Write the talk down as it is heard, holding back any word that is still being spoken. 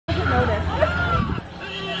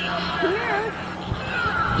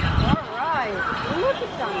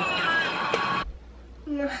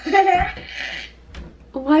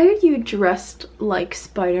Why are you dressed like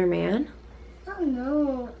Spider-Man? I don't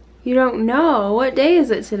know. You don't know? What day is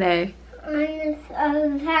it today? It's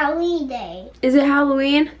Halloween day. Is it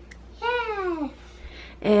Halloween? Yeah.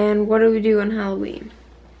 And what do we do on Halloween?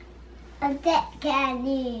 Get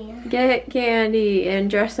candy. Get candy and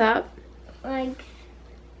dress up? Like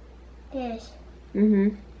this.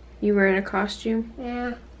 Mm-hmm. You wearing a costume?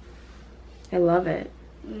 Yeah. I love it.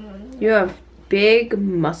 You have big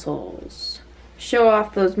muscles. Show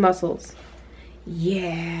off those muscles.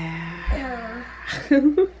 Yeah.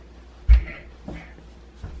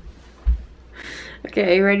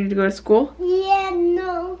 Okay, are you ready to go to school? Yeah,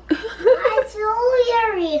 no. I'm so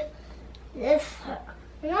hungry. I'm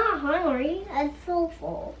not hungry. I'm so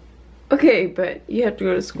full. Okay, but you have to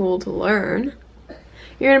go to school to learn.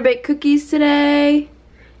 You're gonna bake cookies today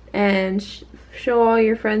and show all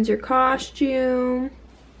your friends your costume.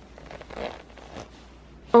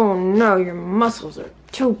 Oh no, your muscles are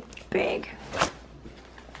too big.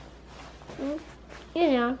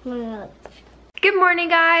 Yeah. Good morning,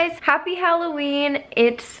 guys. Happy Halloween.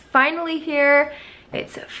 It's finally here.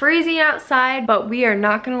 It's freezing outside, but we are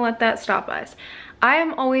not gonna let that stop us. I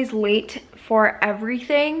am always late for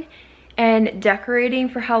everything, and decorating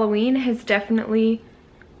for Halloween has definitely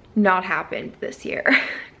not happened this year.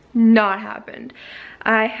 Not happened.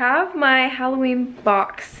 I have my Halloween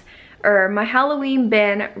box, or my Halloween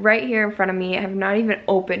bin right here in front of me. I have not even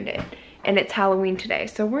opened it, and it's Halloween today.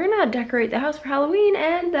 So we're gonna decorate the house for Halloween,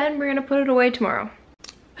 and then we're gonna put it away tomorrow.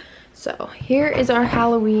 So here is our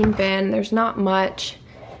Halloween bin. There's not much,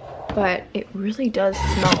 but it really does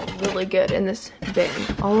smell really good in this bin.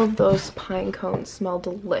 All of those pine cones smell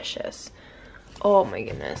delicious. Oh my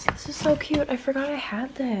goodness, this is so cute. I forgot I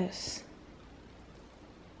had this.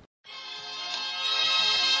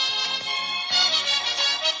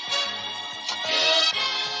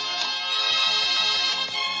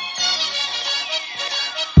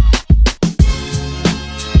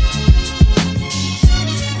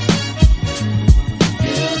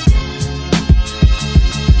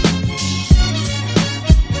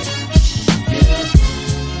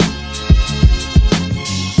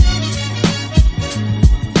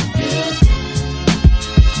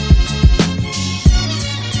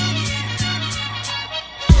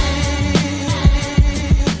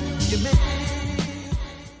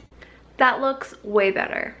 That looks way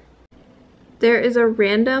better. There is a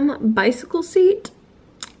random bicycle seat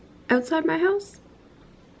outside my house.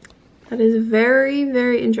 That is very,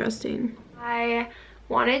 very interesting. I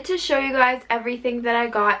wanted to show you guys everything that I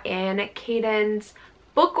got in Caden's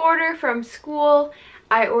book order from school.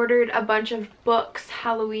 I ordered a bunch of books,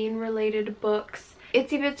 Halloween related books.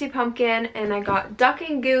 Itsy Bitsy Pumpkin, and I got Duck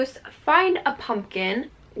and Goose, Find a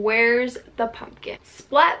Pumpkin, Where's the Pumpkin?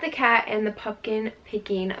 Splat the Cat and the Pumpkin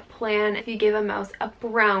Picking Plan. If you give a mouse a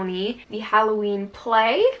brownie. The Halloween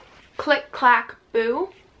Play. Click Clack Boo.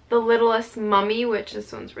 The Littlest Mummy, which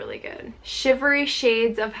this one's really good. Shivery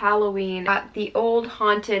Shades of Halloween. At the Old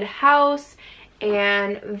Haunted House.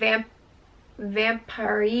 And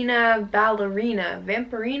Vampirina Ballerina.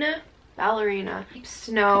 Vampirina? Ballerina.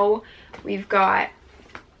 Snow. We've got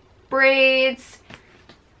Braids.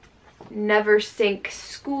 Never Sink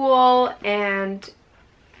School, and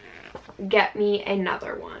Get Me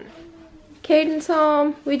Another One. Caden's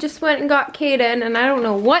home. We just went and got Caden, and I don't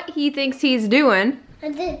know what he thinks he's doing. I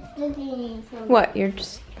did. What, you're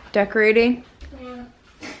just decorating? Yeah.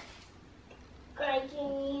 Bless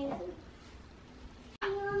you!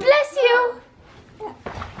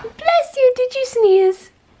 Bless you! Did you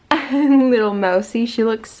sneeze? Little mousey, she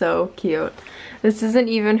looks so cute. This isn't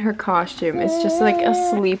even her costume, it's just like a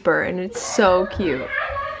sleeper, and it's so cute.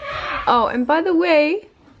 Oh, and by the way,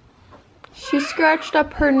 she scratched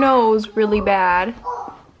up her nose really bad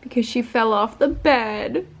because she fell off the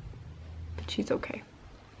bed, but she's okay.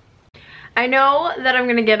 I know that I'm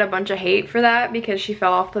gonna get a bunch of hate for that because she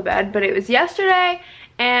fell off the bed, but it was yesterday,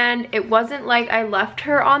 and it wasn't like I left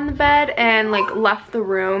her on the bed and like left the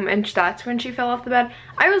room and that's when she fell off the bed.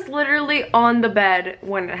 I was literally on the bed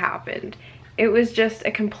when it happened. It was just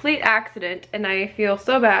a complete accident, and I feel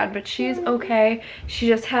so bad, but she's okay. She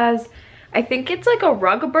just has, I think it's like a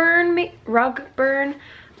rug burn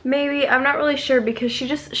maybe. I'm not really sure because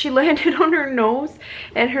she landed on her nose,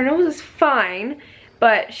 and her nose is fine,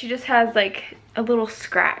 but she just has like a little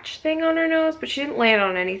scratch thing on her nose, but she didn't land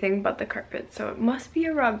on anything but the carpet, so it must be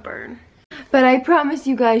a rug burn. But I promise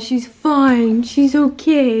you guys, she's fine. She's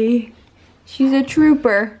okay. She's a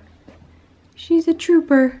trooper. She's a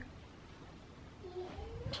trooper.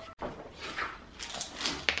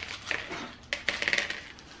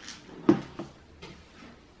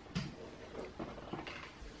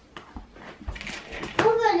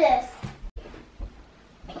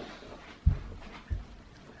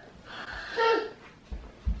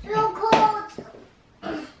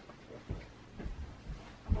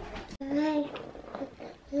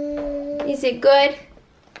 Is it good?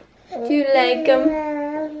 Do you like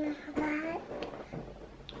them?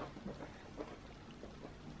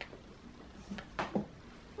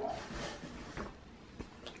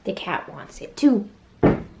 The cat wants it too.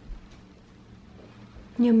 Yum,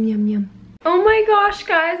 yum, yum. Oh my gosh,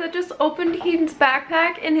 guys, I just opened Hayden's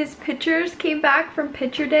backpack and his pictures came back from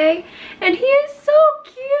picture day and he is so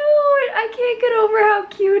cute. I can't get over how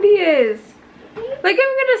cute he is. Like,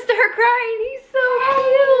 I'm gonna start crying. He's so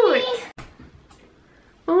cute.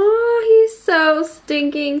 Oh, he's so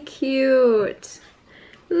stinking cute.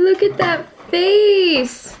 Look at that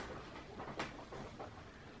face.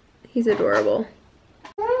 He's adorable.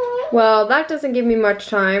 Well, that doesn't give me much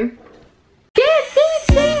time. Get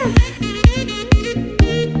there!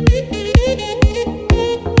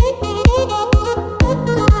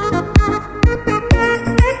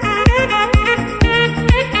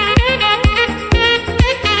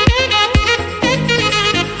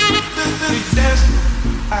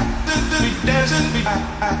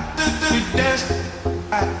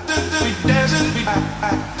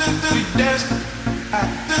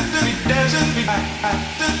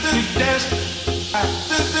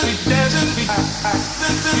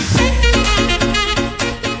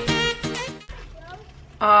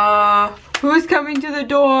 Who's coming to the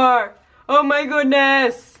door? Oh my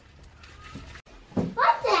goodness!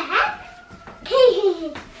 What the heck?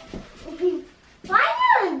 Why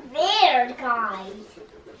are you there, guys?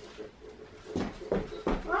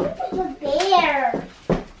 Why is it a bear?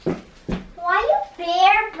 Why are you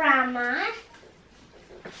bear, Grandma?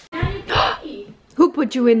 Who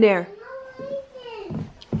put you in there?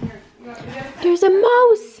 There's a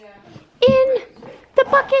mouse in the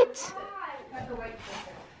bucket.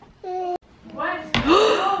 What?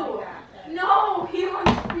 No! No! He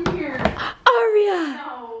wants here. Aria!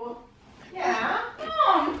 No. Yeah?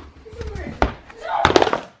 Mom! No!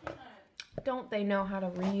 Don't they know how to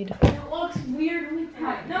read? It looks weird with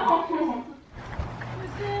that. No!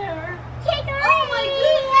 Who's there? Take a Oh my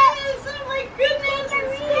goodness! Oh my goodness!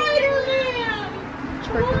 It's Spider-Man!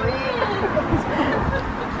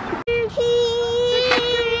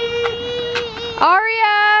 Aria!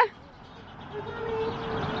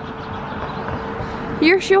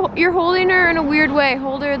 You're holding her in a weird way.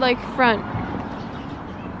 Hold her like front.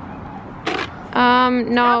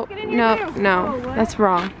 No, that's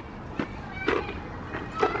wrong.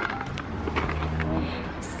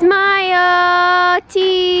 Smile,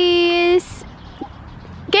 tease.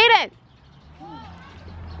 Gaden!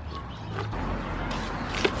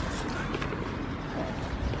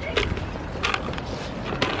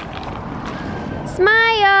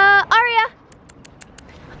 Smile, Aria.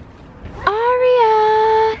 Aria.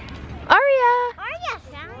 Aria. Aria,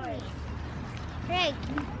 sorry. Hey.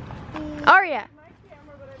 Aria.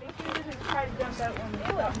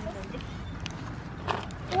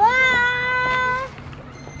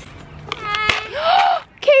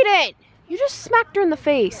 Kaden, you just smacked her in the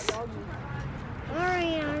face.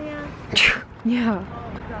 Aria. Yeah.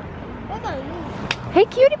 What about you? Hey,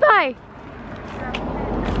 cutie pie.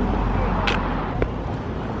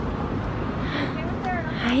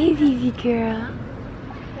 Hi, Vivi girl.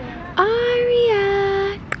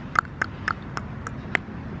 Aria.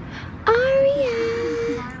 Aria.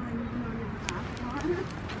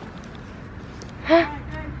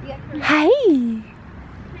 Hi.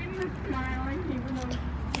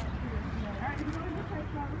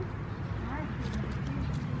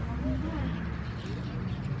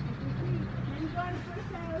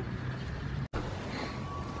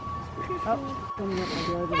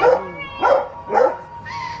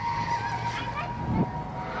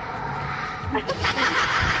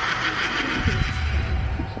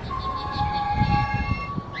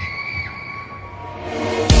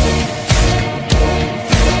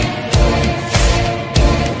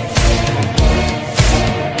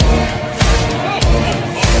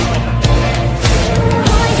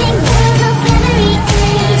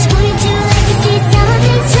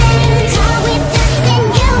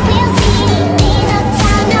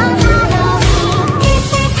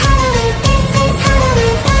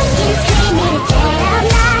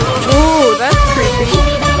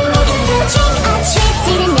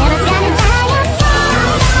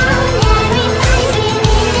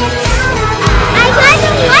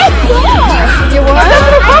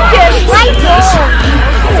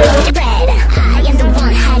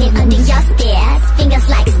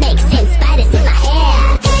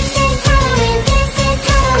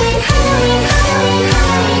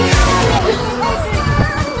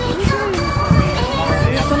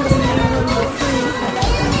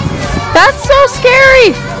 That's so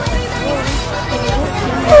scary!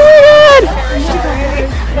 Oh my god!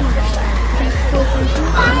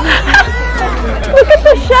 Look at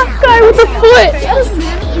the chef guy with the foot.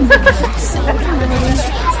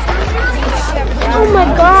 Oh my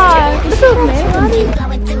god. It's okay, buddy.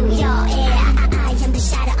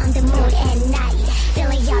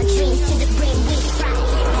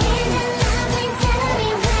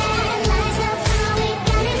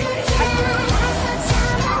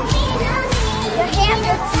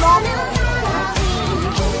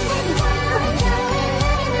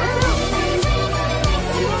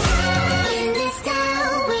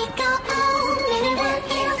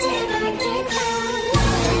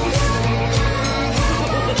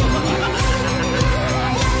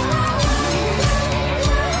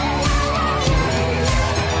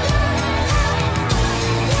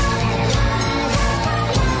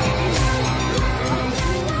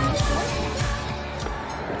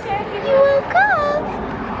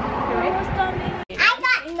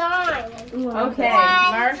 Okay,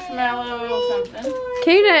 marshmallow something.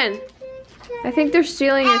 Kaden, I think they're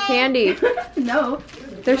stealing your candy. No.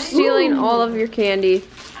 They're stealing all of your candy.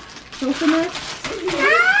 Coconut?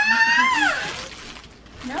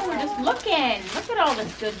 No, we're just looking. Look at all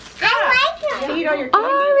this good stuff. I like it. Eat all your candy.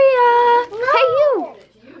 Aria! Hey you!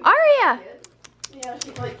 Aria! Yeah,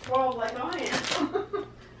 she's like 12 like I am.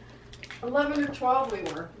 11 or 12 we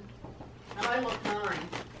were. And I look 9.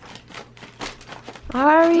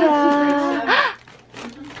 Aria!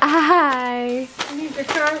 Hi! I need your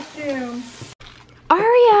costume.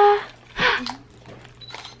 Aria!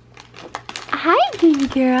 Hi, baby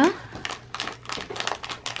girl.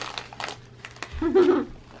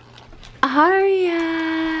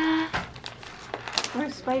 Aria!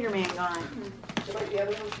 Where's Spider-Man gone? Do you like the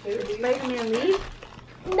other ones too? Did Spider-Man leave?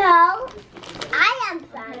 No, I am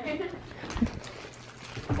sorry.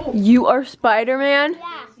 You are Spider-Man?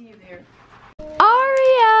 Yeah. See you there.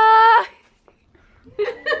 Aria!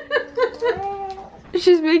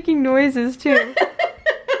 She's making noises too.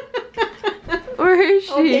 Where is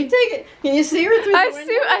she? Okay, take it. Can you see her through the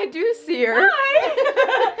window? I do see her.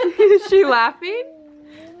 Is she laughing?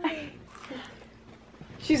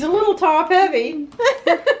 She's a little top heavy.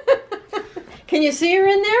 Can you see her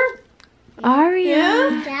in there? Aria.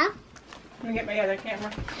 Yeah. Let me get my other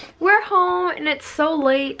camera. We're home and it's so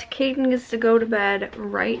late. Caden gets to go to bed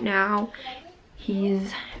right now.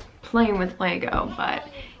 He's playing with Lego, but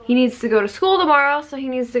he needs to go to school tomorrow, so he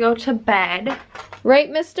needs to go to bed. Right,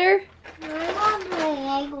 mister? I want to play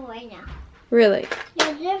Lego right now. Really?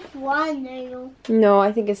 Yeah, just one Lego. No,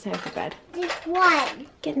 I think it's time for bed. Just one.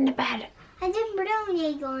 Get into bed. I didn't brown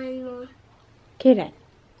Lego anymore. Caden,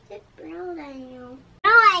 Just brown Lego. No,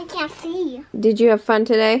 I can't see. did you have fun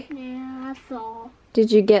today? Yeah, that's all.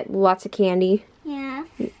 Did you get lots of candy? Yeah.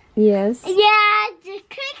 Yes. Yeah, the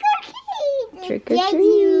trick or treat. Trick or Thank treat.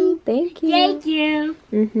 you. Thank you. Thank you.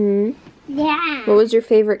 Mm-hmm. Yeah. What was your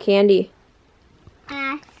favorite candy?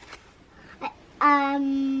 I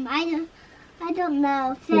don't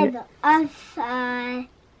know. Said us,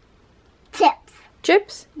 chips.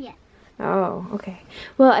 Chips? Yeah. Oh, okay.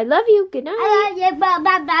 Well, I love you. Good night. I love you. Blah,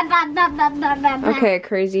 blah, blah, blah, blah, blah, blah, blah, blah. Okay,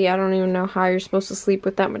 crazy. I don't even know how you're supposed to sleep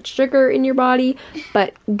with that much sugar in your body,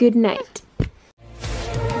 but good night.